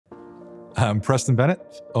I'm Preston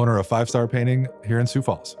Bennett, owner of 5 Star Painting here in Sioux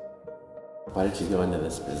Falls. Why did you go into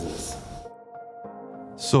this business?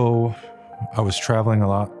 So I was traveling a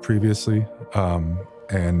lot previously,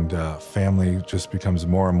 and family just becomes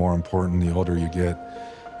more and more important the older you get.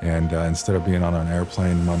 And instead of being on an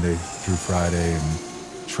airplane Monday through Friday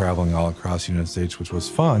and traveling all across the United States, which was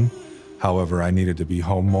fun, however, I needed to be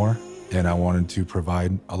home more, and I wanted to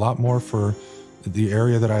provide a lot more for the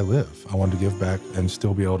area that I live. I wanted to give back and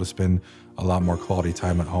still be able to spend a lot more quality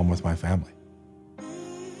time at home with my family.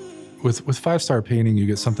 With 5 Star Painting, you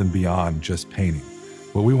get something beyond just painting.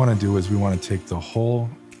 What we want to do is we want to take the whole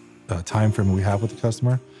time frame we have with the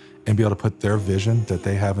customer and be able to put their vision that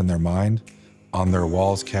they have in their mind on their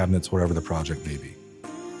walls, cabinets, whatever the project may be.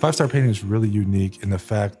 5 Star Painting is really unique in the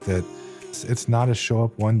fact that it's not a show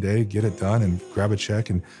up one day, get it done, and grab a check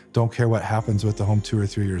and don't care what happens with the home 2 or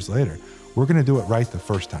 3 years later. We're going to do it right the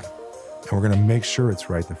first time. And we're going to make sure it's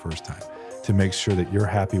right the first time to make sure that you're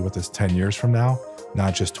happy with us 10 years from now,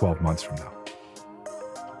 not just 12 months from now.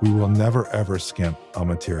 We will never, ever skimp on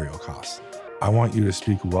material costs. I want you to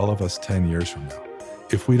speak well of us 10 years from now.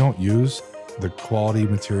 If we don't use the quality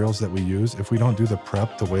materials that we use, if we don't do the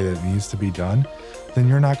prep the way that it needs to be done, then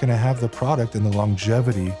you're not going to have the product and the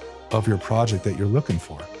longevity of your project that you're looking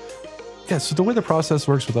for. Yeah, so the way the process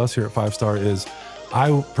works with us here at 5 Star is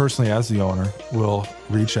I personally, as the owner, will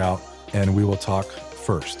reach out and we will talk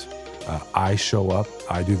first. I show up,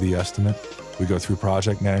 I do the estimate. We go through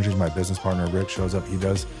project managers. My business partner, Rick, shows up, he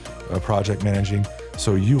does project managing.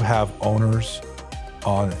 So you have owners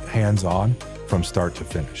hands-on from start to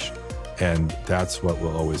finish. And that's what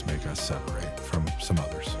will always make us separate from some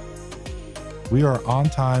others. We are on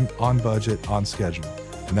time, on budget, on schedule.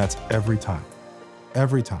 And that's every time,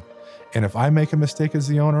 every time. And if I make a mistake as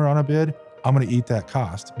the owner on a bid, I'm going to eat that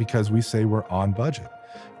cost because we say we're on budget.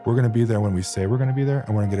 We're going to be there when we say we're going to be there,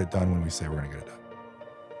 and we're going to get it done when we say we're going to get it done.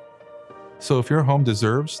 So if your home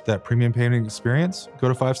deserves that premium painting experience, go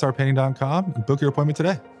to 5starpainting.com and book your appointment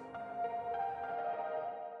today.